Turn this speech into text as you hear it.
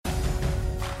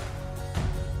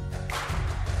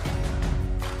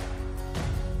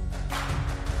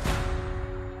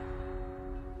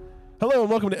Hello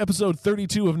and welcome to episode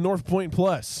 32 of North Point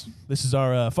Plus. This is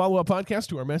our follow-up podcast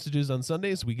to our messages on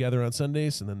Sundays. We gather on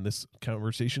Sundays, and then this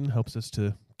conversation helps us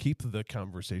to keep the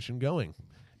conversation going.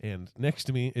 And next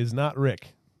to me is not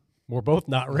Rick. We're both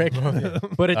not Rick,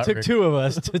 but it took two of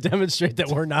us to demonstrate that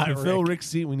we're not To Rick. fill Rick's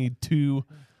seat, we need two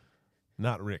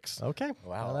not Ricks. Okay.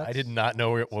 Wow, Well, I did not know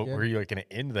where you were going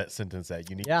to end that sentence at.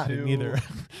 You need Yeah. to Neither.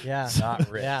 Yeah. not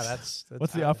Ricks. Yeah, that's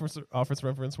What's the office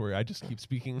reference where I just keep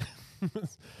speaking?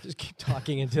 just keep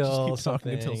talking Just until keep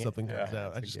something. talking until something comes Yeah,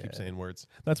 out. I just keep good. saying words.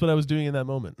 That's what I was doing in that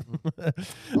moment.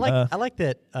 I like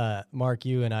that, Mark.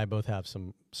 You and I both have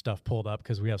some stuff pulled up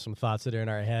because we have some thoughts that are in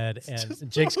our head,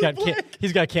 and Jake's got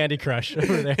he's got Candy Crush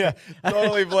over there. Yeah,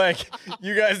 totally blank.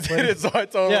 You guys did it, so I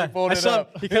totally pulled I it saw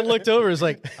up. he kind of looked over. Is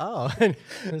like, oh.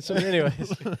 And so,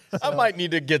 anyways, I might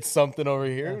need to get something over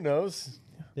here. Who knows?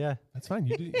 yeah, That's fine.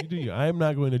 You do you. I am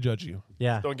not going to judge you.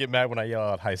 yeah. Don't get mad when I yell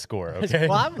out high score, okay?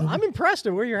 Well, I'm impressed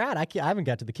at where you're at. I haven't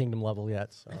got to the kingdom level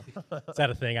yet. So. Is that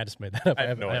a thing? I just made that up. I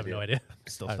have no no idea.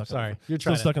 Still I'm stuck sorry. On You're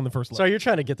still trying stuck on the first level. Sorry, you're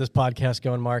trying to get this podcast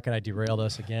going, Mark, and I derailed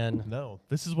us again. No,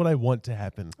 this is what I want to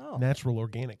happen. Oh. Natural,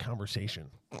 organic conversation.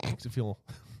 Makes it feel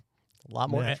A lot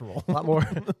more, natural. a lot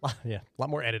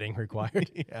more editing required.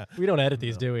 yeah, We don't edit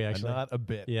these, do we? Actually, not a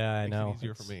bit. yeah, I Makes it know.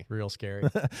 easier for It's me. Real scary.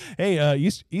 Hey,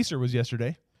 Easter was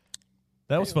yesterday.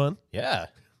 That was fun. Yeah.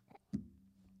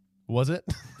 Was it?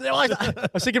 I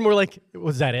was thinking more like,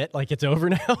 was that it? Like it's over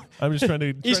now? I'm just trying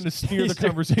to steer the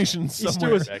conversation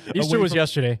somewhere. Easter away was from-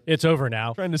 yesterday. It's over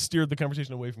now. Trying to steer the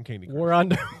conversation away from Candy Crush.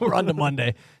 We're on to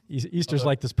Monday. Easter's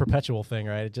like this perpetual thing,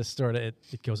 right? It just sort of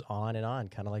it goes on and on,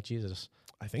 kind of like Jesus.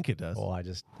 I think it does. Oh, I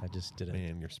just did it.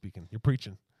 Man, you're speaking. You're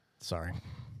preaching. Sorry.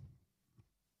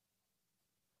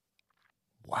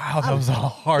 Wow, that was a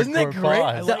hard Isn't that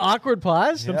great? Is that awkward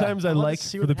pause? Sometimes I wanna like,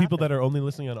 see for what the people happened. that are only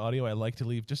listening on audio, I like to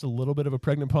leave just a little bit of a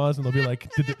pregnant pause, and they'll be like,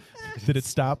 "Did it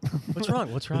stop? What's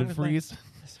wrong? What's wrong Did it with freeze?"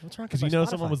 What's wrong? Because with you my know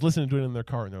someone Spotify? was listening to it in their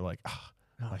car, and they're like,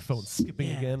 my phone's skipping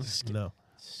yeah, again." No,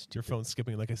 your phone's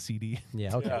skipping like a CD.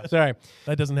 Yeah. Okay. Yeah. Sorry.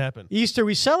 That doesn't happen. Easter.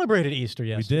 We celebrated Easter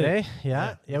yesterday.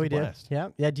 Yeah, Yeah. it was We a did. blast. Yeah.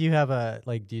 Yeah. Do you have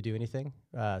do you do anything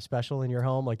special in your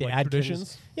home, like the Like Adkins?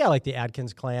 traditions? Yeah, like the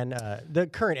Adkins clan, the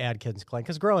current Adkins clan.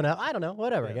 Because growing up, I don't know,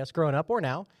 whatever. I guess growing up or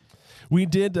now. We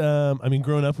did.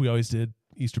 Growing up, we always did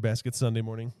Easter baskets Sunday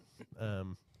morning.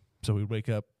 So we'd wake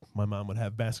up. My mom would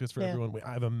have baskets for Yeah. everyone.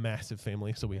 I have a massive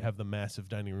family, so we have the massive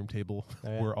dining room table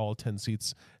yeah. where all 10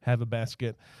 seats have a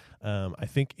basket. I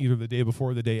think either the day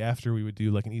before or the day after, we would do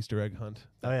like an Easter egg hunt.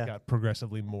 That Oh, yeah. got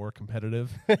progressively more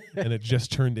competitive, and it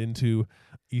just turned into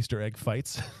Easter egg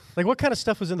fights. Like, what kind of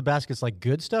stuff was in the baskets? Like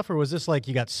good stuff, or was this like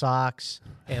you got socks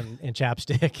and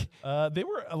chapstick? They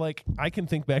were like, I can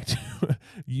think back to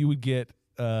you would get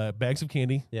bags of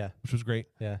candy, Yeah. which was great.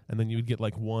 Yeah. And then you would get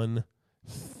like one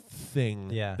thing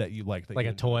Yeah. that you liked. that Like you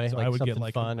a enjoyed. toy, So like I would get something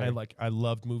like, fun, or- I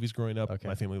loved movies growing up. Okay.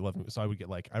 My family loved movies. So I would get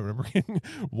like, I remember getting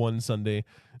one Sunday,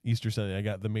 Easter Sunday, I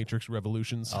got The Matrix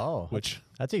Revolutions. Oh, which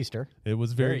That's Easter. it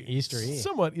was very very Easter-y.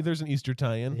 Somewhat, there's an Easter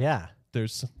tie-in. Yeah.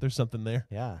 There's something there.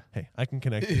 Yeah. Hey, I can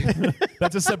connect it.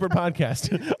 That's a separate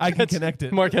podcast. I can connect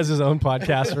it. Mark has his own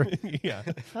podcast. yeah.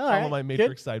 All Follow right, my good.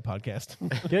 Matrix side podcast.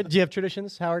 Good. Do you have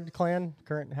traditions, Howard clan,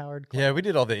 current Howard clan? Yeah, we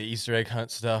did all the Easter egg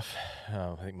hunt stuff.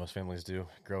 I think most families do.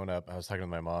 Growing up, I was talking to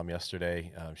my mom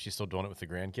yesterday. She's still doing it with the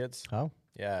grandkids. Oh.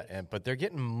 Yeah, but they're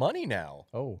getting money now,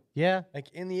 Oh. Yeah. like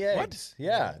in the eggs.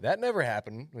 Yeah, that never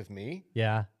happened with me.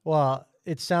 Yeah. Well,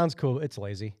 it sounds cool. It's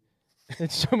lazy.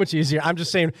 It's so much easier. I'm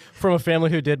just saying, from a family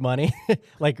who did money,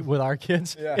 like with our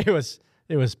kids, Yeah.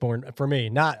 it was born for me,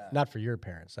 not for your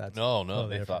parents. That's No, totally they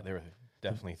different. thought they were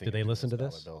definitely thinking. they it listen was to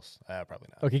dollar this? Bills. Probably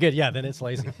not. Okay, good. Yeah, then it's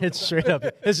lazy. It's straight up.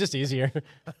 It's just easier.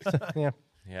 Yeah.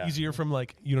 Yeah. Easier from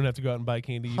like, you don't have to go out and buy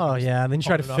candy. You Oh can just yeah, and then you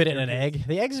try to pawn off fit it in your an kids. egg.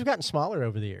 The eggs have gotten smaller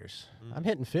over the years. I'm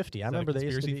hitting 50. I that a remember they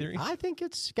used to conspiracy be. theory? I think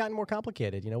it's gotten more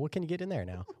complicated. You know, what can you get in there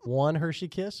now? One Hershey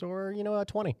Kiss or a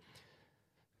 20?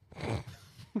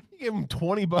 You give them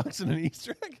 $20 in an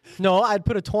Easter egg? No, I'd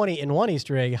put a 20 in one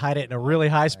Easter egg, hide it in a really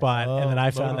high spot, and then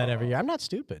I found that every year. I'm not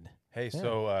stupid. Hey,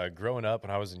 so growing up,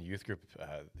 when I was in youth group,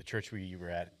 the church we were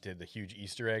at did the huge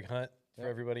Easter egg hunt for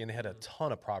everybody, and they had a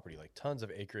ton of property, like tons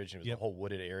of acreage, and it was a whole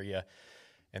wooded area.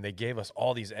 And they gave us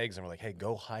all these eggs, and we're like, hey,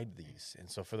 go hide these. And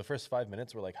so for the first 5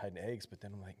 minutes, we're like hiding eggs, but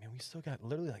then I'm like, man, we still got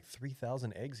literally like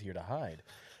 3,000 eggs here to hide.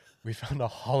 We found a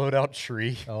hollowed out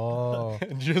tree Oh,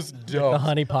 and just the dumped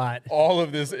honey pot. all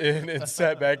of this in and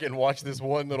sat back and watched this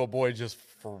one little boy just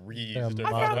freeze. Yeah, in the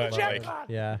mother mud, love. like,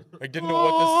 Yeah. like didn't know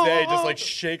what to say, just like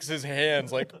shakes his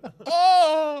hands like,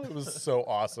 oh, it was so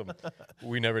awesome.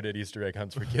 We never did Easter egg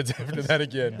hunts for kids after that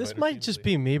again. This but- might just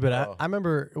be me, but Oh. I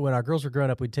remember when our girls were growing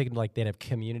up, we'd take them like they'd have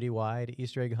community-wide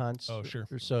Easter egg hunts. Oh, sure.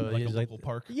 So Like it a was local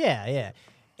park. Yeah, yeah.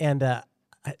 And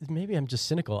maybe I'm just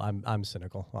cynical. I'm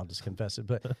cynical. I'll just confess it.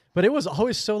 But it was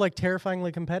always so like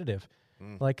terrifyingly competitive.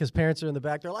 Like, because parents are in the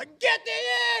back, they're like, "Get the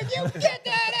egg! You get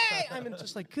that egg!" I'm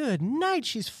just like, "Good night."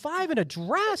 She's 5 in a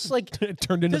dress. Like, It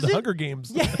turned into Does the it- Hunger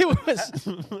Games. yeah, it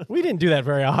was. We didn't do that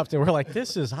very often. We're like,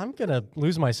 I'm gonna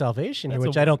lose my salvation here,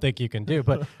 which I don't think you can do.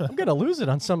 But I'm gonna lose it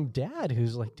on some dad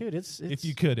who's like, dude, it's. If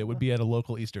you could, it would be at a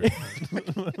local Easter egg.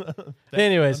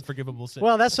 Anyways, Unforgivable sin.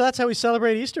 well, that's how we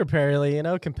celebrate Easter. Apparently,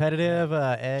 competitive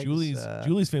eggs.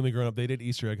 Julie's family growing up, they did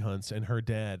Easter egg hunts, and her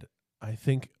dad, I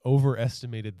think,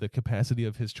 overestimated the capacity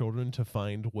of his children to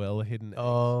find well-hidden eggs.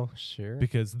 Oh, sure.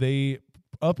 Because they,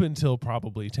 up until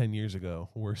probably 10 years ago,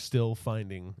 were still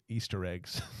finding Easter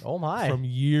eggs Oh my. from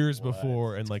years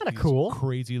before, and like kinda these cool.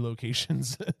 crazy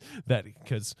locations that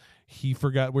because he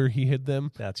forgot where he hid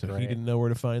them. That's so great. He didn't know where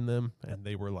to find them, and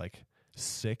they were like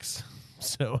 6.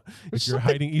 So There's if you're something-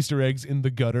 hiding Easter eggs in the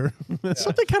gutter,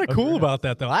 Something kind of cool about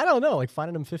that, though. I don't know, like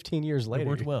finding them 15 years it later.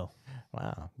 worked well.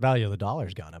 Wow, value of the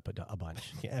dollar's gone up a bunch.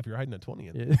 Yeah, if you're hiding a 20,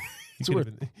 Yeah.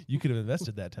 you could have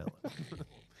invested that talent.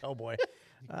 Oh boy.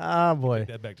 Oh boy. Take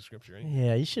that back to scripture. Eh?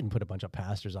 Yeah, you shouldn't put a bunch of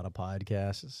pastors on a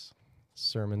podcast. It's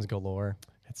sermons galore.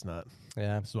 It's not.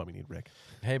 Yeah. This is why we need Rick.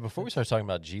 Hey, before we start talking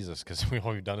about Jesus, because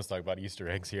all we've done is talk about Easter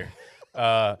eggs here,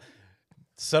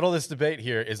 settle this debate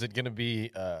here. Is it going to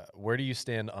be where do you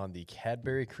stand on the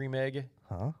Cadbury cream egg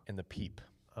and the Peep?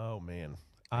 Oh man,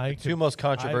 Two most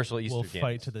controversial I Easter will games.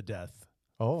 fight to the death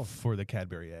Oh. for the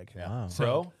Cadbury egg.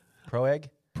 Wow. Pro egg?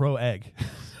 Pro egg.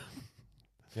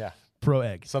 Yeah. Pro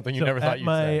egg. Something you never thought you'd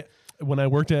say. When I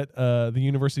worked at the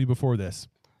university before this,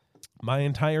 my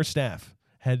entire staff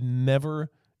had never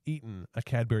eaten a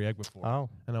Cadbury egg before. Oh.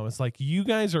 And I was like, you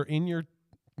guys are in your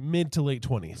mid to late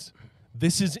 20s.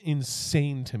 This is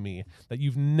insane to me that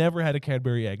you've never had a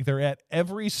Cadbury egg. They're at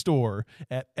every store,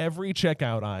 at every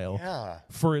checkout aisle Yeah.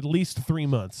 for at least 3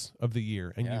 months of the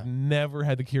year. And Yeah. you've never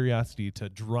had the curiosity to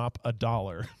drop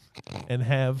 $1 and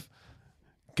have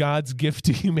God's gift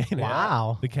to humanity.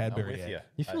 Wow. The I'm Cadbury with egg. you.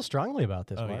 You feel strongly about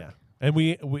this, Oh Mark. yeah, and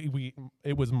we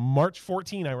it was March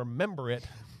 14. I remember it.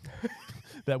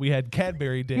 That we had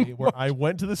Cadbury Day, where I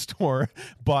went to the store,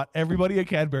 bought everybody a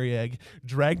Cadbury egg,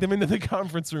 dragged them into the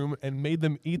conference room, and made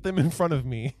them eat them in front of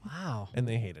me, Wow. and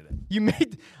they hated it. You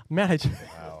made man.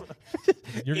 Wow.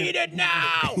 Eat it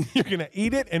now. You're gonna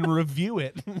eat it and review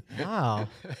it. Wow.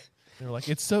 They're like,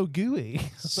 it's so gooey. I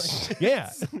was like,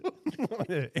 yeah.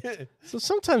 So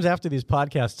sometimes after these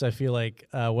podcasts, I feel like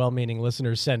well-meaning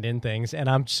listeners send in things, and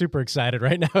I'm super excited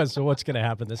right now as to what's going to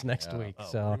happen this next week. Oh, we're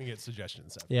So gonna get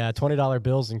suggestions. yeah, $20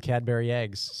 bills and Cadbury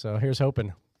eggs. So here's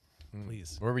hoping.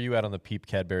 Please. Where were you at on the Peep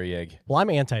Cadbury egg? Well, I'm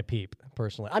anti-peep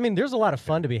personally. I mean, there's a lot of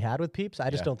fun to be had with peeps. I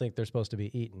just don't think they're supposed to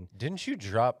be eaten. Didn't you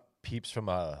drop Peeps from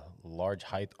a large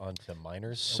height onto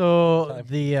minors? So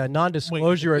the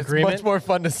non-disclosure It's agreement. much more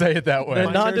fun to say it that way. The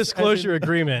Minors non-disclosure as in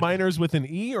agreement. Minors with an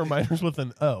E or minors with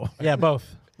an O? Yeah, both.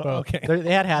 Both. Okay.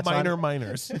 They had hats Minor on.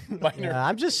 minors. Yeah,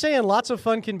 I'm just saying, lots of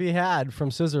fun can be had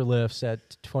from scissor lifts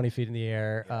at 20 feet in the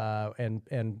air,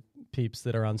 and peeps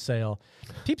that are on sale.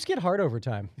 Peeps get hard over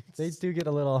time. They do get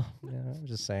a little. Yeah, I'm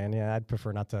just saying. Yeah, I'd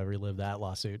prefer not to relive that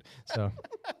lawsuit. So,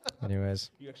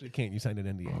 anyways, You actually can't. You signed an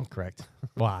NDA. correct.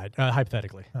 Well,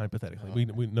 hypothetically. Hypothetically,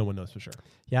 we no one knows for sure.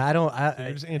 Yeah, I don't.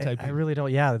 you're just I anti-peep. really don't.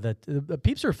 Yeah, the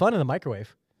peeps are fun in the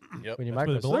microwave. Yep. When you That's where they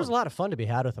microwave, so there's a belong. lot of fun to be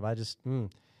had with them. I just,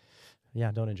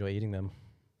 don't enjoy eating them.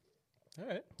 All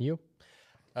right. You?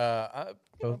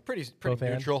 Pretty both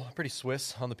and? neutral, pretty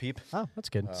Swiss on the Peep. Oh, that's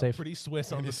good. Safe. Pretty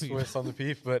Swiss on the Pretty feet. Swiss on the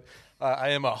Peep, but I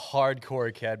am a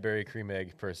hardcore Cadbury cream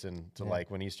egg person. To like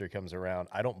when Easter comes around,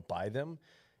 I don't buy them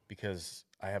because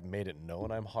I have made it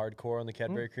known I'm hardcore on the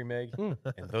Cadbury cream egg, and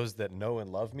those that know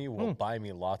and love me will buy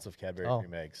me lots of Cadbury Oh.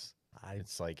 cream eggs.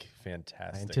 It's like I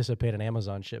fantastic. anticipate an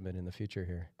Amazon shipment in the future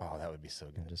here. Oh, that would be so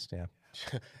good. Just yeah.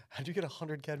 How'd you get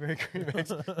 100 Cadbury cream eggs?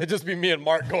 It'd just be me and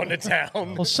Mark going to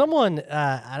town. Well, someone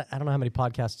I don't know how many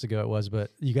podcasts ago it was,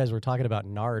 but you guys were talking about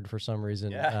Nard for some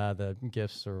reason, Yeah. the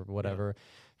gifts or whatever.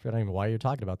 I don't even know why you're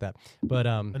talking about that, but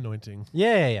Anointing.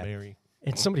 yeah. Mary.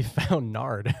 And somebody found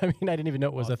Nard. I mean, I didn't even know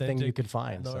it was a thing you Authentic could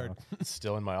find. Nard. So It's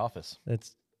still in my office.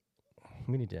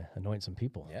 we need to anoint some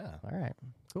people. Yeah. All right.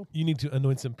 Cool. You need to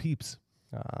anoint some peeps.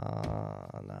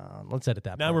 No, let's edit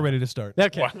that. Now part we're out. ready to start.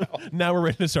 Okay. Now we're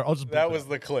ready to start. I'll just That bleep was it.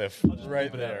 the cliff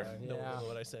right there. No one will know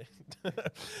what I say.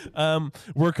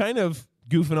 We're kind of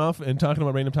goofing off and talking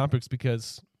about random topics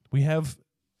because we have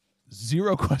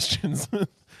 0 questions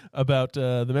about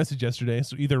the message yesterday.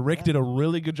 So either Rick did a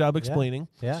really good job explaining,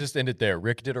 Yeah. Just end it there.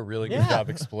 Rick did a really good Yeah. job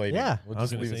explaining. Yeah. We'll I was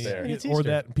just going to leave it say, there. It's or Easter.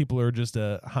 that people are just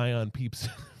high on peeps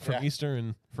from Yeah. Easter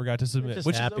and forgot to submit, Just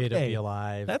which happy is to okay. be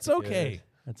alive. That's Good. okay.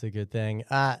 That's a good thing.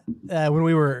 When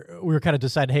we were kind of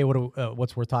deciding, hey,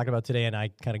 what's worth talking about today, and I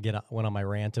kind of went on my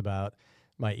rant about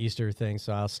my Easter thing,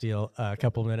 so I'll steal a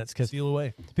couple of minutes Steal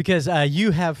away. because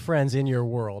you have friends in your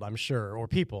world, I'm sure, or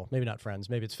people, maybe not friends,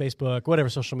 maybe it's Facebook, whatever,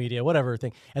 social media, whatever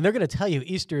thing, and they're going to tell you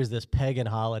Easter is this pagan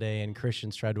holiday, and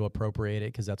Christians try to appropriate it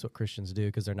because that's what Christians do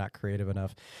because they're not creative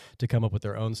enough to come up with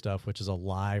their own stuff, which is a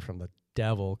lie from the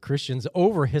devil. Christians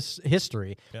over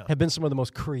history have been some of the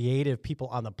most creative people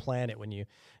on the planet.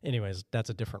 Anyways, that's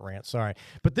a different rant. Sorry,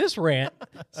 but this rant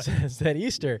says that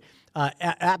Easter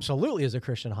absolutely is a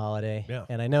Christian holiday. Yeah.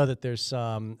 And I know that there's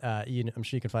some. I'm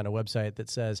sure you can find a website that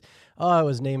says, "Oh, it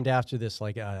was named after this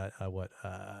like a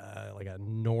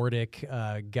Nordic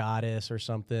goddess or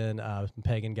something,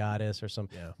 pagan goddess or some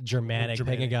Germanic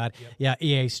pagan god." Yep.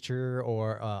 Yeah, Easter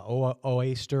or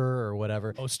Oaster or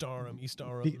whatever. Ostarum,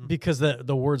 Eastarum. Because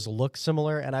the words look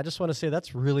similar, and I just want to say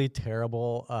that's really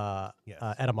terrible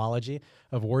etymology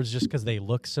of words just because they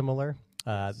look similar,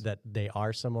 that they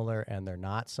are similar and they're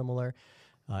not similar.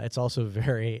 It's also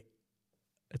very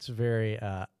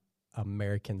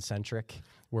American-centric,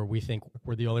 where we think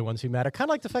we're the only ones who matter. Kind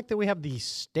of like the fact that we have the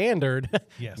standard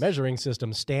measuring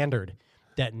system standard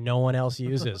that no one else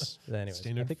uses. Anyways,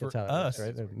 Standard I think that's for how it us.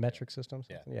 works, right? The metric systems.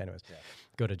 Yeah. Anyways,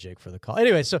 go to Jake for the call.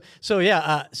 Anyway, so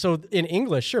in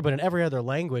English, sure, but in every other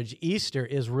language, Easter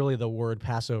is really the word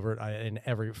Passover. In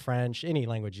every French, any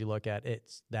language you look at,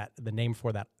 it's that the name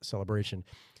for that celebration.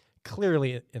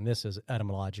 Clearly, and this is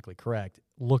etymologically correct,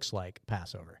 looks like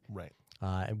Passover. Right.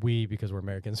 And because we're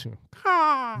Americans,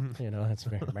 that's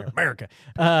America.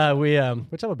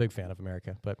 Which I'm a big fan of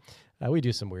America, but we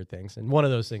do some weird things. And one of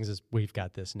those things is we've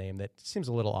got this name that seems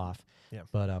a little off. Yeah.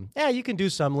 But you can do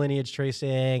some lineage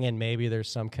tracing, and maybe there's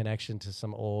some connection to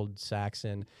some old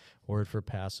Saxon word for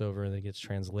Passover that gets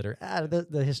transliterated.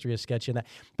 The history is sketchy in that.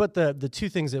 But the two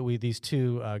things that these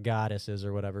two goddesses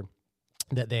or whatever,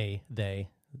 that they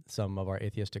some of our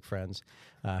atheistic friends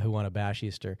who want to bash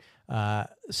Easter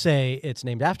say it's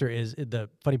named after, is the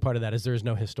funny part of that is there is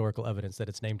no historical evidence that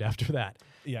it's named after that.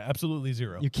 Yeah, absolutely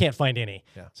 0. You can't find any.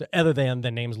 Yeah. So other than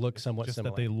the names look somewhat Just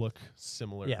similar. that they look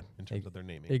similar Yeah. in terms of their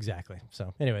naming. Exactly.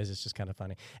 So anyways, it's just kind of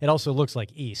funny. It also looks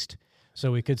like East.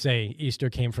 So we could say Easter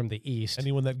came from the East.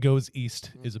 Anyone that goes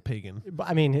east is a pagan. But,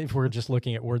 I mean, if we're just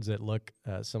looking at words that look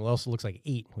similar, it also looks like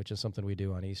eat, which is something we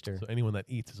do on Easter. So anyone that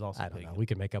eats is also I don't pagan. know. We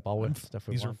can make up all stuff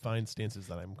we These want. are fine stances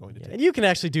that I'm going to take. And you can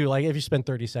actually do, like, if you spend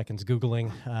 30 seconds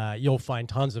Googling, you'll find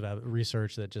tons of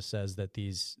research that just says that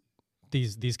these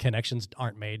connections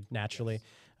aren't made naturally.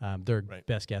 They're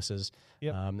best guesses,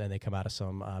 Yep. and they come out of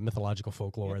some mythological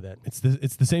folklore that. It's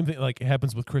the same thing. Like it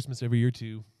happens with Christmas every year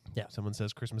too. Yeah. Someone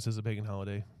says Christmas is a pagan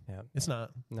holiday. Yeah. It's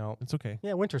not. No. It's okay.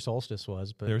 Yeah, winter solstice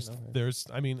was, but There's.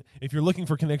 I mean, if you're looking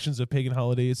for connections of pagan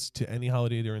holidays to any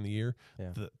holiday during the year,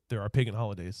 Yeah. there are pagan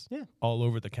holidays. Yeah. All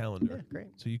over the calendar. Yeah, great.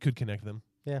 So you could connect them.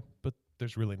 Yeah. But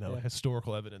there's really no Yeah.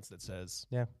 historical evidence that says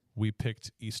Yeah. we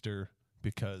picked Easter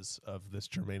because of this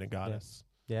Germanic goddess.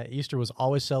 Yeah, Easter was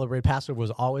always celebrated. Passover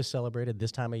was always celebrated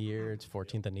this time of year. It's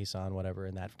 14th of Nisan, whatever,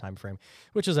 in that time frame,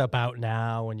 which is about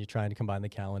now when you're trying to combine the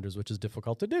calendars, which is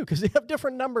difficult to do because they have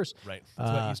different numbers. Right.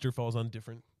 That's why Easter falls on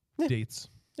different dates.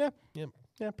 Yeah. Yep.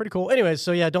 Yeah, pretty cool. Anyways,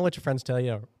 so don't let your friends tell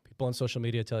you, or people on social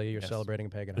media tell you you're celebrating a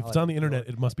pagan If holiday. it's on the internet,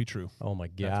 it must be true. Oh my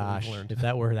what we've gosh. learned. If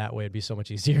that were that way, it'd be so much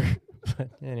easier. But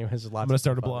anyways, I'm going to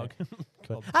start a blog.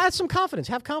 I had some confidence.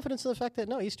 Have confidence in the fact that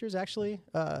no, Easter is actually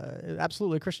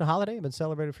absolutely a Christian holiday. Been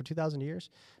celebrated for 2,000 years,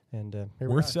 and here we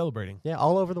Worth are. celebrating. Yeah,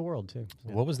 all over the world too.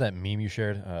 Yeah. What was that meme you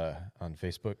shared on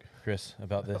Facebook, Chris,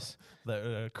 about this?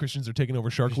 The Christians are taking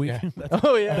over Shark Week. Yeah.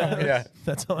 Oh yeah, Yeah.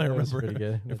 That's all I That was remember.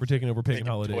 pretty good. If we're taking over pagan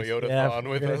holidays. Toyota-thon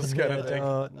with us kind of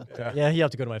thing. Yeah, you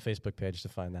have to go to my Facebook page to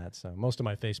find that. So most of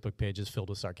my Facebook page is filled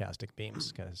with sarcastic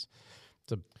memes because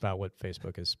it's about what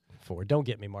Facebook is for. Don't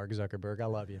get me, Mark Zuckerberg. I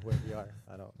love you wherever you are.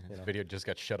 I don't. This video just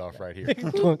got shut off right here.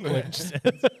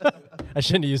 I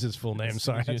shouldn't use his full name.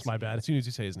 Sorry, that's my bad. As soon as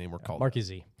you say his name, we're called. Marky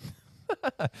Z.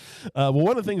 Well,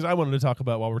 one of the things I wanted to talk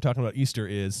about while we're talking about Easter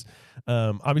is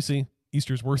obviously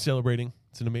Easter's worth celebrating.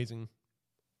 It's an amazing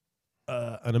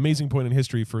point in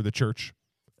history for the church.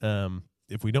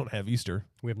 If we don't have Easter,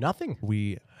 We have nothing.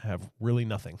 we have really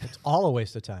nothing. It's all a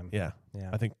waste of time. Yeah. Yeah.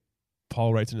 I think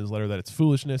Paul writes in his letter that it's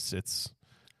foolishness. It's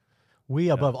We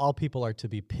above all people are to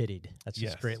be pitied. That's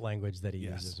just Yes. great language that he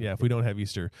uses. Yeah, if we don't have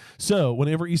Easter. So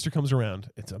whenever Easter comes around,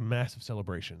 it's a massive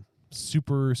celebration.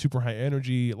 Super, super high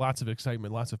energy, lots of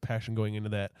excitement, lots of passion going into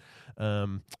that.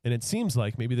 And it seems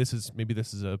like maybe this is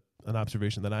an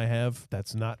observation that I have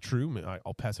that's not true.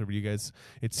 I'll pass it over to you guys.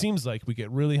 It seems like we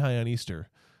get really high on Easter,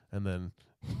 and then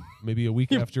maybe a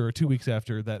week after or 2 weeks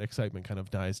after, that excitement kind of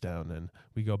dies down, and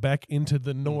we go back into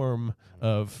the norm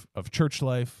of church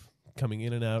life, coming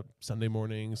in and out Sunday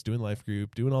mornings, doing life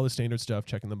group, doing all the standard stuff,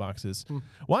 checking the boxes.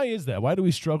 Why is that? Why do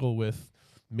we struggle with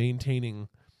maintaining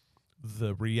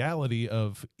the reality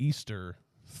of Easter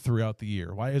throughout the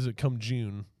year? Why is it come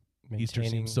June, Easter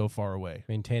seems so far away?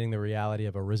 Maintaining the reality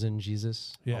of a risen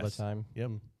Jesus all the Yes. time.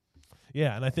 Yep.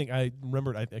 Yeah, and I think I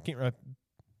remembered, I can't remember,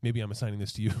 maybe I'm assigning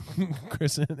this to you,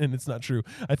 Chris, and it's not true.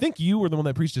 I think you were the one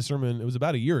that preached a sermon, it was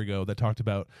about a year ago, that talked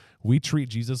about we treat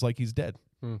Jesus like he's dead.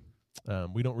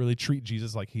 We don't really treat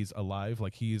Jesus like he's alive,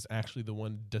 like he's actually the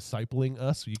one discipling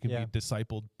us. You can be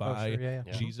discipled by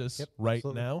Jesus right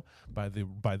absolutely. now, by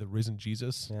the risen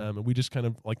Jesus. Yeah. And we just kind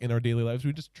of, like in our daily lives,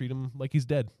 we just treat him like he's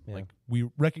dead. Yeah. Like we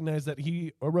recognize that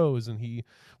he arose and he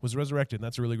was resurrected, and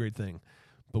that's a really great thing.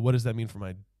 But what does that mean for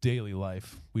my daily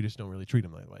life? We just don't really treat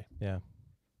him that way. Yeah.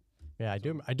 Yeah, I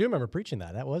do remember preaching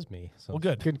that. That was me. So Well,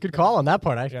 good. Good call on that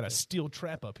part. I got a steel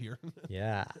trap up here.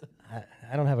 Yeah,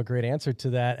 I don't have a great answer to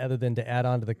that other than to add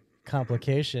on to the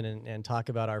complication and talk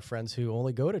about our friends who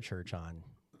only go to church on,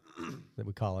 that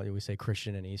we call it, we say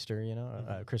Christian and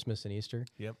Easter, Christmas and Easter.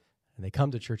 Yep. And they come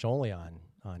to church only on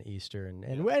Easter. And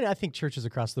I think churches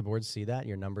across the board see that.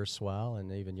 Your numbers swell.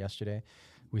 And even yesterday,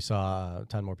 we saw a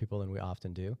ton more people than we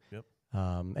often do. Yep.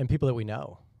 And people that we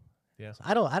know. Yeah. So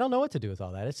I don't know what to do with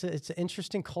all that. It's an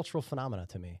interesting cultural phenomena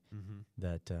to me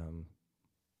that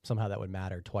somehow that would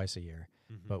matter twice a year,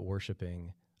 but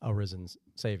worshiping a risen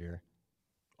Savior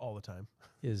All the time.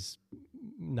 is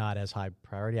not as high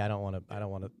priority. I don't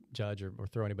want to judge or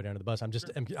throw anybody under the bus.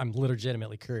 I'm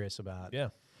legitimately curious about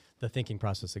the thinking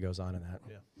process that goes on in that.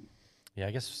 Yeah,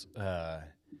 I guess I'm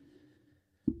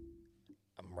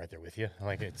right there with you.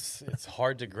 Like it's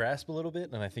hard to grasp a little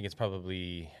bit, and I think it's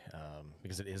probably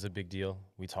because it is a big deal.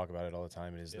 We talk about it all the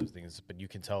time. It is those things, but you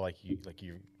can tell, like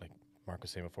Mark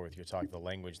was saying before with your talk, the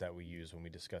language that we use when we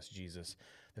discuss Jesus,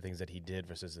 the things that he did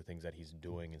versus the things that he's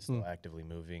doing and still actively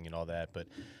moving and all that. But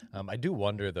I do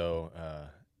wonder though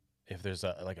if there's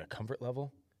a comfort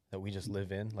level that we just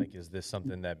live in. Like, is this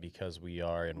something that because we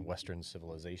are in Western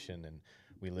civilization and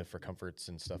we live for comforts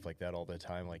and stuff like that all the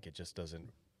time, like it just doesn't,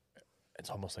 it's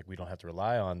almost like we don't have to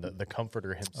rely on the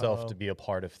comforter himself to be a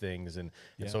part of things. And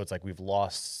so it's like we've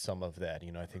lost some of that.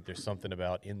 I think there's something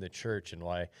about in the church and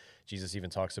why Jesus even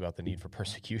talks about the need for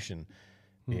persecution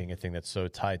being a thing that's so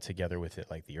tied together with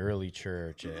it, like the early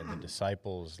church and the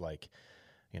disciples. Like,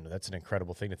 that's an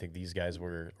incredible thing to think these guys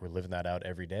were living that out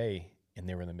every day, and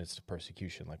they were in the midst of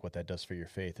persecution, like what that does for your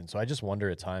faith. And so I just wonder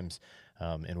at times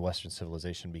in Western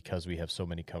civilization, because we have so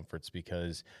many comforts,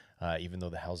 because even though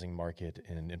the housing market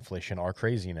and inflation are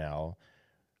crazy now,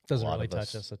 Doesn't really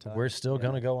touch us at all. we're still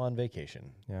going to go on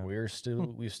vacation. Yeah.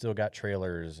 We've still got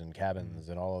trailers and cabins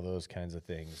and all of those kinds of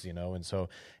things, and so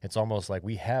it's almost like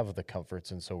we have the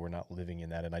comforts, and so we're not living in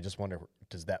that. And I just wonder,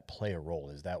 does that play a role?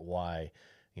 Is that why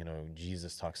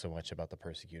Jesus talks so much about the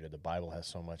persecuted? The Bible has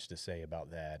so much to say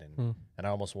about that. And I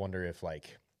almost wonder if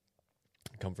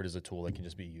comfort is a tool that can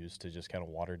just be used to just kind of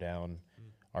water down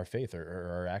our faith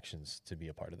or our actions to be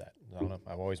a part of that. I don't know.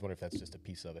 I've always wondered if that's just a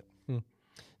piece of it.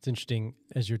 It's interesting.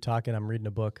 As you're talking, I'm reading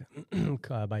a book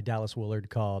by Dallas Willard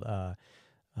called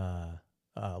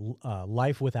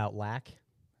Life Without Lack. I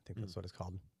think that's what it's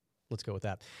called. Let's go with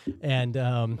that. And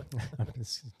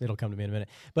it'll come to me in a minute.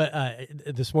 But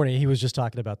this morning, he was just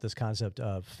talking about this concept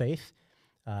of faith,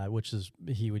 which is,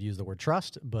 he would use the word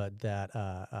trust, but that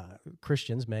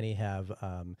Christians, many have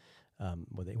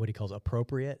what he calls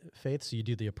appropriate faith. So you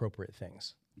do the appropriate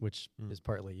things, which is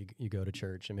partly you go to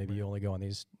church, and maybe you only go on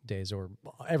these days or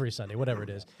every Sunday, whatever it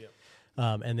is.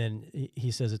 And then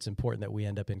he says it's important that we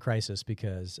end up in crisis,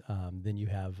 because then you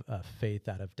have faith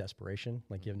out of desperation.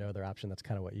 Like, you have no other option. That's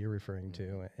kind of what you're referring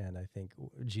to. And I think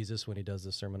Jesus, when he does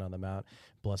the Sermon on the Mount,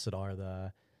 blessed are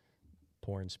the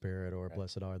poor in spirit, or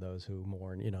blessed are those who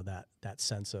mourn, that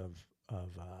sense of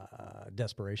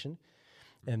desperation.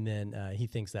 And then he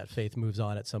thinks that faith moves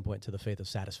on at some point to the faith of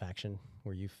satisfaction,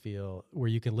 where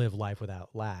you can live life without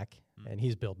lack. And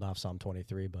he's building off Psalm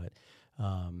 23, but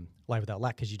life without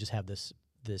lack, because you just have this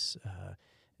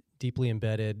deeply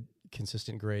embedded,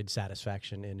 consistent grade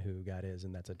satisfaction in who God is,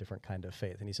 and that's a different kind of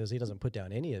faith. And he says he doesn't put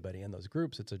down anybody in those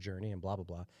groups. It's a journey and blah, blah,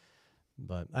 blah.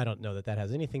 But I don't know that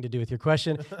has anything to do with your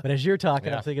question. But as you're talking,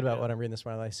 Yeah, I'm thinking about what I'm reading this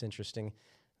morning. It's interesting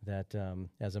that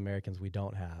as Americans, we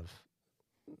don't have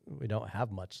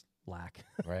much lack,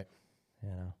 Right.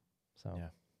 So Yeah.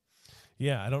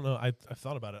 Yeah, I don't know. I've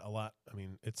thought about it a lot. I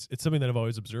mean, it's something that I've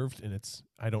always observed, and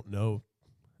I don't know.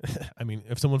 I mean,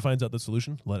 if someone finds out the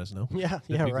solution, let us know. yeah,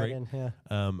 be right. great.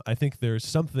 I think there's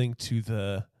something to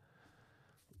the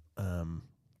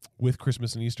with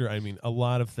Christmas and Easter. I mean, a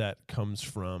lot of that comes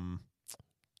from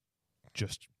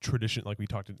just tradition, like we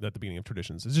talked at the beginning of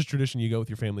traditions. It's just tradition. You go with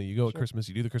your family. You go at Christmas.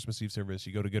 You do the Christmas Eve service.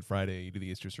 You go to Good Friday. You do the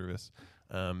Easter service.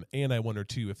 And I wonder,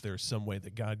 too, if there's some way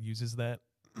that God uses that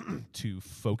to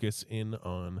focus in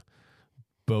on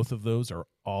both of those are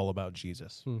all about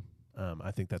Jesus.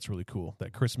 I think that's really cool.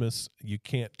 That Christmas, you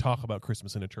can't talk about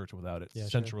Christmas in a church without it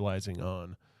centralizing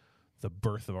on the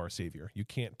birth of our Savior. You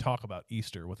can't talk about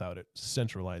Easter without it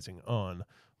centralizing on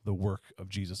the work of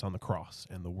Jesus on the cross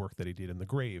and the work that he did in the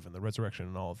grave and the resurrection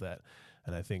and all of that.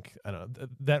 And I think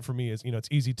that for me is, it's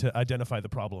easy to identify the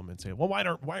problem and say, well, why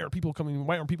aren't people coming?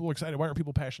 Why aren't people excited? Why aren't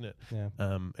people passionate? Yeah.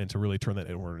 And to really turn that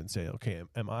inward and say, okay,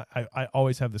 I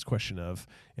always have this question of,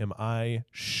 am I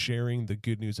sharing the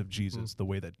good news of Jesus the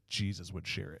way that Jesus would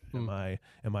share it? Am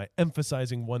I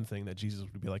emphasizing one thing that Jesus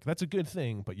would be like, that's a good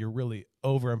thing, but you're really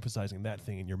overemphasizing that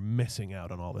thing and you're missing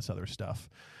out on all this other stuff.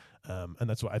 And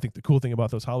that's why I think the cool thing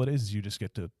about those holidays is you just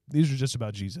these are just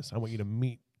about Jesus. I want you to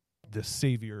meet the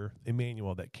Savior,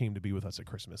 Emmanuel, that came to be with us at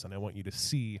Christmas. And I want you to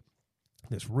see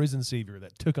this risen Savior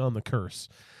that took on the curse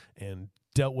and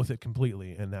dealt with it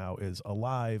completely and now is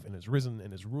alive and is risen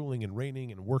and is ruling and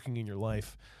reigning and working in your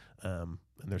life. And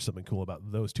there's something cool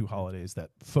about those two holidays that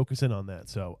focus in on that.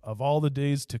 So of all the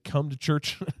days to come to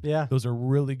church, those are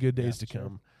really good days to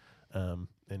come. And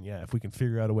if we can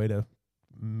figure out a way to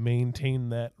maintain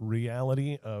that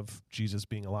reality of Jesus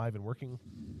being alive and working,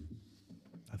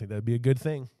 I think that'd be a good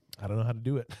thing. I don't know how to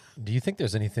do it. Do you think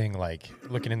there's anything like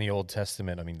looking in the Old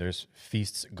Testament? I mean, there's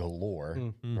feasts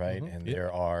galore, right? And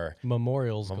there are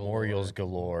memorials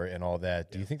galore and all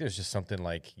that. Do you think there's just something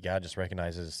like God just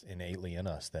recognizes innately in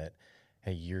us that,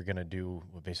 hey, you're going to do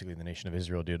what basically the nation of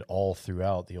Israel did all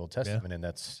throughout the Old Testament, and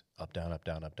that's up, down, up,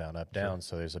 down, up, down, up, down.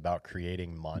 So there's about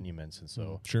creating monuments. And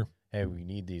so, hey, we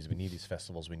need these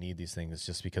festivals, we need these things. It's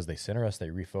just because they center us, they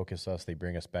refocus us, they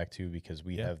bring us back to, because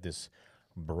we have this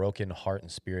broken heart and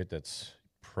spirit that's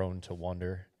prone to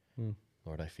wander.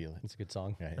 Lord, I feel it. It's a good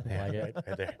song. Right,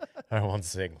 right there. I won't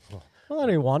sing. Well, I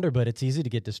don't wonder, but it's easy to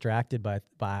get distracted by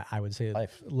I would say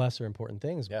life. Lesser important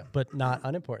things, but not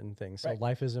unimportant things. So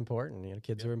life is important.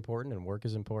 Kids are important, and work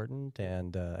is important,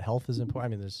 and health is important. I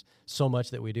mean, there's so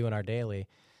much that we do in our daily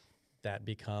that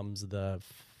becomes the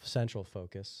central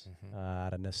focus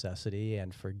out of necessity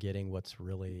and forgetting what's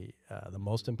really the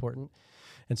most important.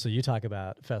 And so you talk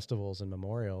about festivals and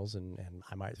memorials, and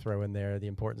I might throw in there the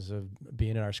importance of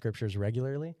being in our scriptures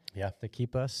regularly to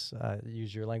keep us,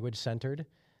 use your language, centered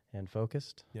and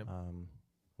focused.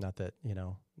 Not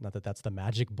that that's the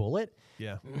magic bullet,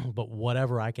 but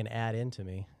whatever I can add into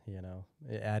me,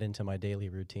 add into my daily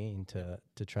routine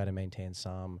to try to maintain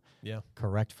some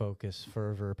correct focus,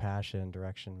 fervor, passion,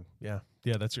 direction. Yeah,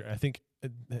 that's right. I think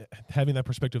having that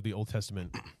perspective of the Old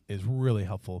Testament is really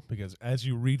helpful, because as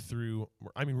you read through,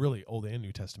 I mean, really Old and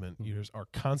New Testament, you just are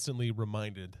constantly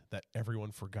reminded that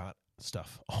everyone forgot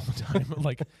stuff all the time.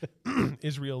 Like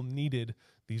Israel needed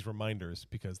these reminders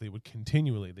because they would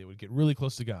get really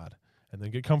close to God and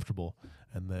then get comfortable,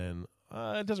 and then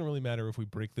it doesn't really matter if we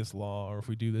break this law or if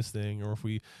we do this thing or if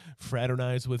we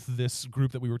fraternize with this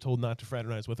group that we were told not to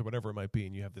fraternize with or whatever it might be.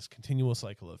 And you have this continual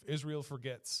cycle of Israel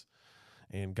forgets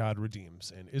and God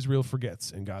redeems, and Israel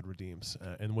forgets and God redeems.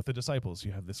 And with the disciples,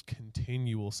 you have this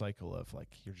continual cycle of like,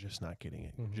 you're just not getting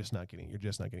it. You're just not getting it. You're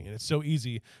just not getting it. And it's so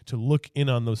easy to look in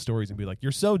on those stories and be like,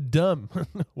 you're so dumb.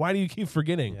 Why do you keep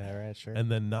forgetting? Yeah, right, sure.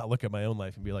 And then not look at my own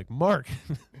life and be like, Mark,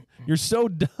 you're so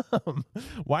dumb.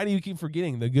 Why do you keep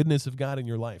forgetting the goodness of God in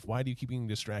your life? Why do you keep being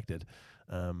distracted?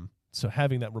 So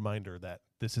having that reminder that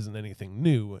this isn't anything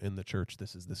new in the church,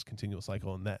 this is this continual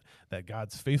cycle, and that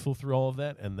God's faithful through all of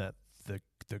that, and that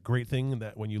the great thing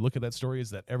that when you look at that story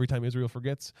is that every time Israel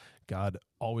forgets, God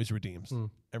always redeems.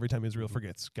 Every time Israel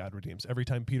forgets, God redeems. Every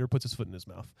time Peter puts his foot in his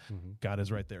mouth, God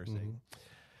is right there saying,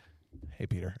 hey,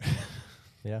 Peter,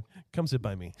 come sit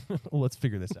by me. Let's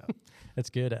figure this out. That's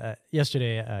good.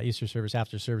 Yesterday, Easter service,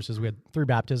 after services, we had 3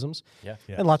 baptisms. Yeah.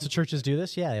 And lots of churches do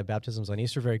this. Yeah, baptisms on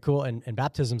Easter, very cool. And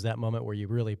baptism's that moment where you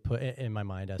really put, in my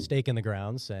mind, a stake in the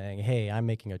ground saying, hey, I'm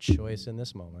making a choice in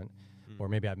this moment. Or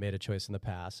maybe I've made a choice in the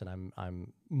past and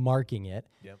I'm marking it.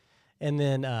 Yep. And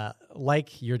then,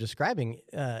 like you're describing,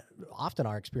 often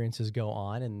our experiences go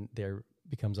on and they're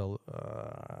becomes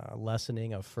a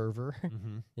lessening of fervor,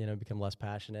 become less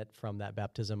passionate from that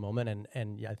baptism moment.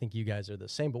 And I think you guys are the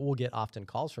same, but we'll get often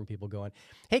calls from people going,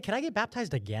 hey, can I get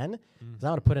baptized again? Because I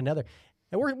want to put another.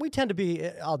 And we tend to be,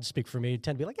 I'll just speak for me,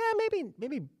 tend to be like,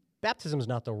 maybe baptism is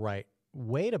not the right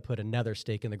way to put another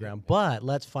stake in the ground, but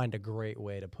let's find a great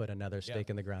way to put another stake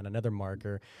in the ground, another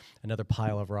marker, another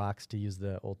pile of rocks, to use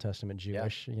the Old Testament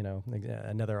Jewish,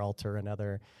 another altar,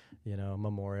 another,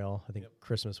 memorial. I think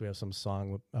Christmas we have some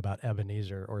song about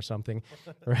Ebenezer or something,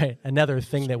 right? Another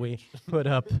thing that we put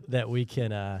up that we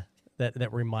can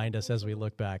that remind us as we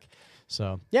look back.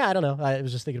 So yeah, I don't know. I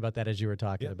was just thinking about that as you were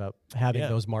talking about having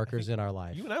those markers in our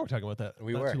life. You and I were talking about that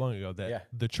We not were. too long ago, that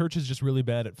the church is just really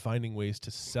bad at finding ways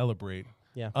to celebrate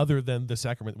other than the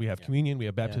sacrament. We have communion, we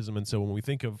have baptism, and so when we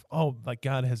think of, like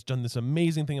God has done this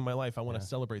amazing thing in my life, I want to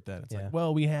celebrate that. It's like,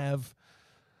 well, we have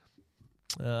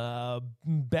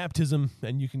baptism,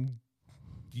 and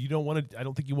you don't want to. I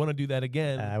don't think you want to do that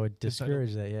again. I would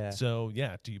discourage that. Yeah. So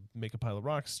do you make a pile of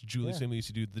rocks? Julie's family used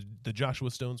to do the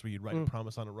Joshua stones, where you'd write a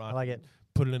promise on a rock. I like it.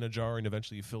 Put it in a jar, and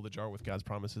eventually you fill the jar with God's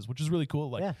promises, which is really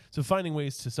cool. So finding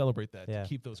ways to celebrate that, to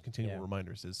keep those continual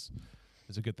reminders is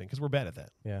a good thing, because we're bad at that.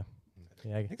 Yeah.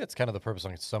 Yeah. I think that's kind of the purpose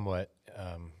on it somewhat.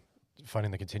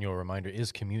 Finding the continual reminder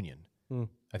is communion.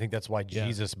 I think that's why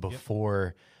Jesus,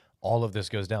 before all of this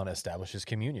goes down, establishes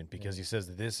communion, because he says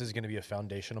that this is going to be a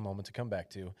foundational moment to come back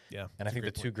to. Yeah, and I think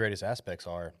the two greatest aspects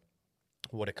are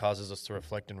what it causes us to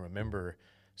reflect and remember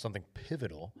something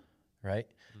pivotal, right?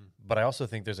 But I also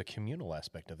think there's a communal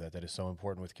aspect of that is so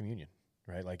important with communion,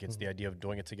 right? Like it's the idea of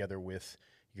doing it together with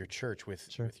your church,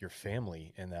 with your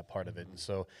family, and that part of it. And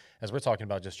so as we're talking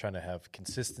about just trying to have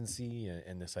consistency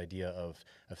and this idea of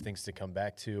things to come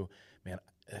back to, man,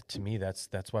 to me, that's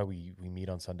why we meet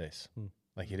on Sundays.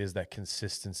 Like it is that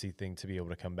consistency thing to be able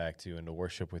to come back to and to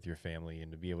worship with your family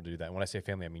and to be able to do that. And when I say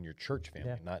family, I mean your church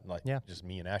family, not like just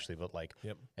me and Ashley, but like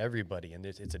everybody. And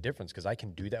it's a difference, because I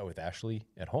can do that with Ashley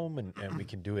at home, and we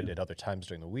can do it at other times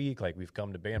during the week. Like we've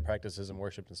come to band practices and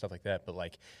worship and stuff like that. But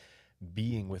like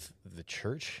being with the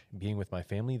church, being with my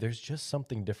family, there's just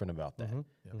something different about that.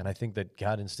 And I think that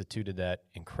God instituted that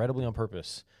incredibly on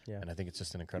purpose. And I think it's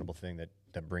just an incredible thing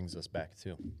that brings us back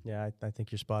too. Yeah, I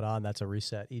think you're spot on. That's a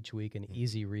reset each week, an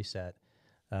easy reset,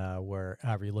 where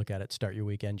however you look at it, start your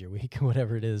week, end your week,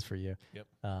 whatever it is for you,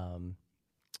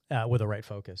 with a right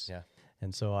focus. Yeah.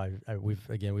 And so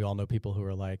we all know people who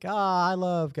are like, I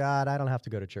love God, I don't have to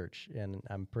go to church. And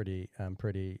I'm pretty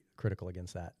critical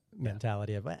against that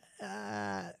mentality of,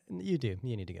 you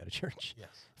need to go to church.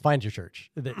 Yes. Find your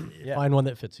church. Find one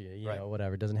that fits you, you know,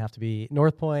 whatever. It doesn't have to be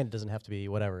North Point, it doesn't have to be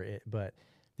whatever, but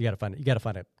you got to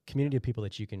find a community of people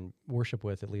that you can worship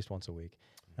with at least once a week,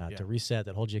 to reset,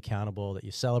 that holds you accountable, that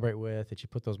you celebrate with, that you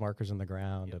put those markers in the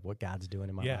ground of what God's doing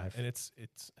in my life. And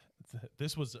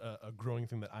this was a growing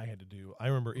thing that I had to do. I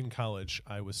remember in college,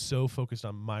 I was so focused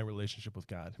on my relationship with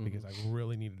God, because I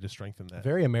really needed to strengthen that.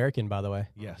 Very American, by the way.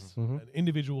 Yes. An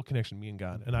individual connection, me and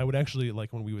God. And I would actually,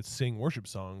 like when we would sing worship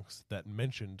songs that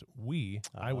mentioned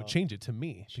I would change it to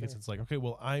me, because it's like, okay,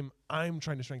 well, I'm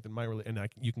trying to strengthen my relationship,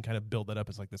 and you can kind of build that up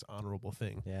as like this honorable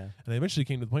thing. Yeah. And I eventually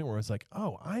came to the point where I was like,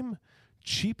 I'm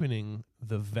cheapening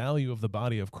the value of the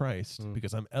body of Christ,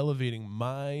 because I'm elevating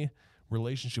my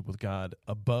relationship with God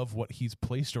above what he's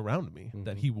placed around me,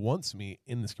 that he wants me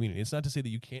in this community. It's not to say that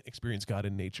you can't experience God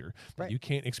in nature, that you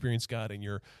can't experience God in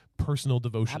your personal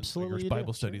devotions, or your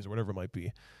Bible studies, or whatever it might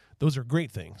be. Those are great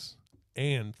things,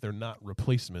 and they're not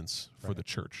replacements for the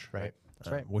church. Right. That's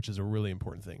right. Which is a really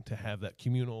important thing, to have that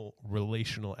communal,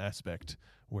 relational aspect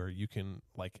where you can,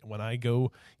 like, when I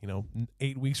go,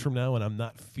 8 weeks from now and I'm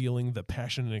not feeling the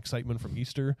passion and excitement from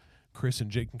Easter, Chris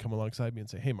and Jake can come alongside me and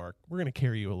say, hey, Mark, we're going to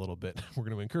carry you a little bit. We're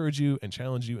going to encourage you and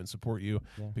challenge you and support you,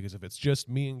 because if it's just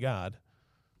me and God,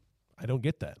 I don't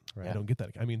get that. Right. I don't get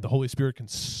that. I mean, the Holy Spirit can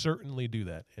certainly do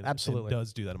that. And absolutely. And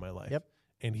does do that in my life. Yep.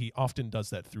 And he often does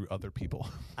that through other people.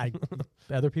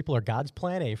 Other people are God's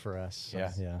plan A for us. So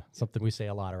yeah. Something we say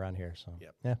a lot around here. So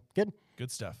yeah, good.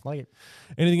 Good stuff. Like it.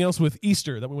 Anything else with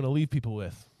Easter that we want to leave people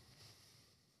with?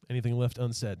 Anything left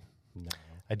unsaid? No.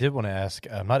 I did want to ask,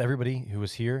 not everybody who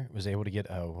was here was able to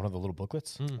get one of the little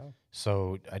booklets.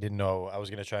 So I didn't know. I was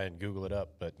going to try and Google it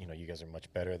up, but you guys are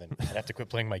much better than I'd have to quit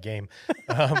playing my game.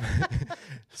 But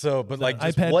like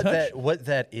just what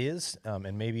that is,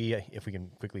 and maybe if we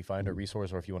can quickly find a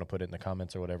resource, or if you want to put it in the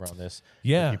comments or whatever on this,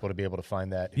 for people to be able to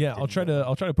find that. Yeah, I'll try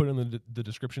to put it in the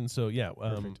description. So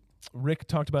Rick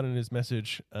talked about it in his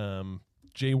message.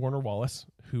 J. Warner Wallace,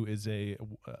 who is a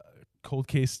cold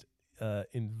case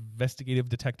investigative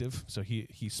detective, so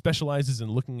he specializes in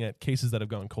looking at cases that have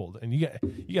gone cold, and you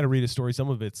got to read his story. Some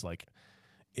of it's like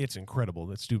it's incredible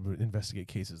that Stu would investigate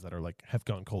cases that are like have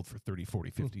gone cold for 30,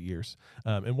 40, 50 years.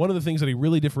 And one of the things that he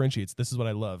really differentiates, this is what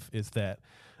I love, is that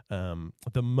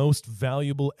the most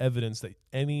valuable evidence that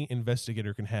any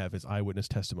investigator can have is eyewitness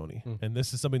testimony. And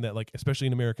this is something that, like, especially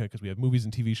in America, because we have movies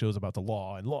and TV shows about the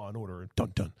law and order and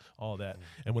dun dun, all that.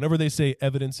 And whenever they say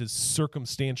evidence is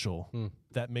circumstantial,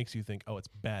 that makes you think, oh, it's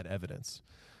bad evidence.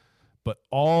 But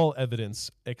all evidence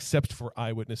except for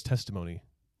eyewitness testimony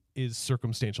is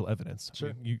circumstantial evidence.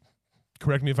 Sure. You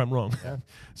correct me if I'm wrong. Yeah.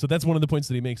 So that's one of the points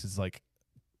that he makes, is like,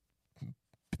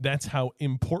 that's how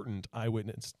important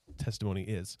eyewitness testimony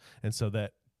is. And so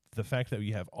that the fact that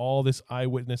you have all this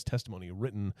eyewitness testimony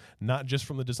written, not just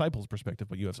from the disciples' perspective,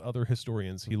 but you have other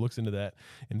historians, he looks into that,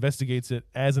 investigates it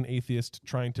as an atheist,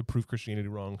 trying to prove Christianity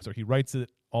wrong. So he writes it,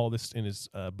 all this in his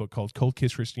book called Cold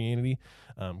Case Christianity.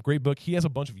 Great book. He has a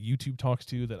bunch of YouTube talks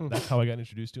too. That's how I got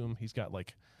introduced to him. He's got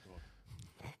like...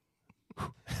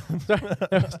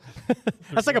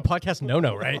 That's like a podcast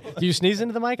no, right? Do you sneeze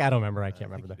into the mic? I don't remember. I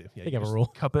can't remember that. Yeah, I think I have a rule.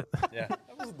 Cup it. Yeah, that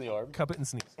wasn't the arm. Cup it and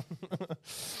sneeze.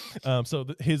 So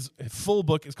his full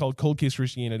book is called Cold Case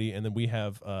Christianity, and then we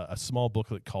have a small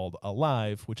booklet called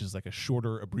Alive, which is like a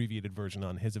shorter, abbreviated version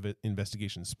on his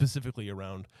investigation, specifically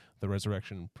around the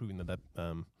resurrection, proving that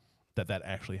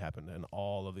actually happened, and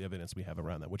all of the evidence we have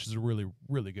around that, which is a really,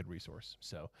 really good resource.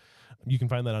 So you can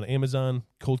find that on Amazon.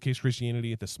 Cold Case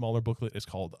Christianity. The smaller booklet is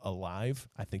called Alive.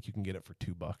 I think you can get it for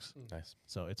 $2. Nice.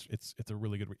 So it's a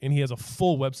really good and he has a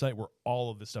full website where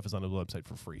all of this stuff is on his website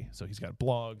for free. So he's got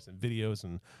blogs and videos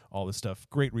and all this stuff.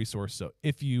 Great resource. So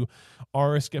if you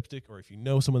are a skeptic, or if you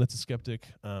know someone that's a skeptic,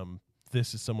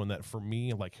 this is someone that, for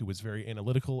me, like, who is very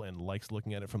analytical and likes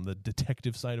looking at it from the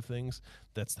detective side of things.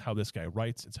 That's how this guy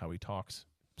writes. It's how he talks.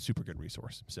 Super good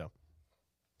resource. So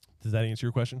does that answer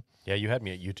your question? Yeah, you had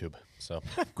me at YouTube, so.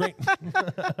 Great.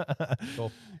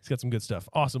 Cool. He's got some good stuff.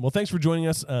 Awesome. Well, thanks for joining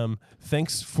us.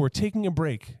 Thanks for taking a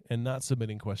break and not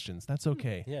submitting questions. That's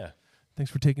okay. Yeah.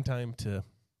 Thanks for taking time to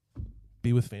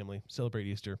be with family, celebrate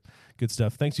Easter. Good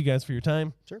stuff. Thanks, you guys, for your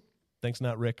time. Sure. Thanks,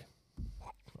 not Rick.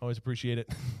 Always appreciate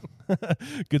it.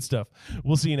 Good stuff.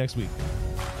 We'll see you next week.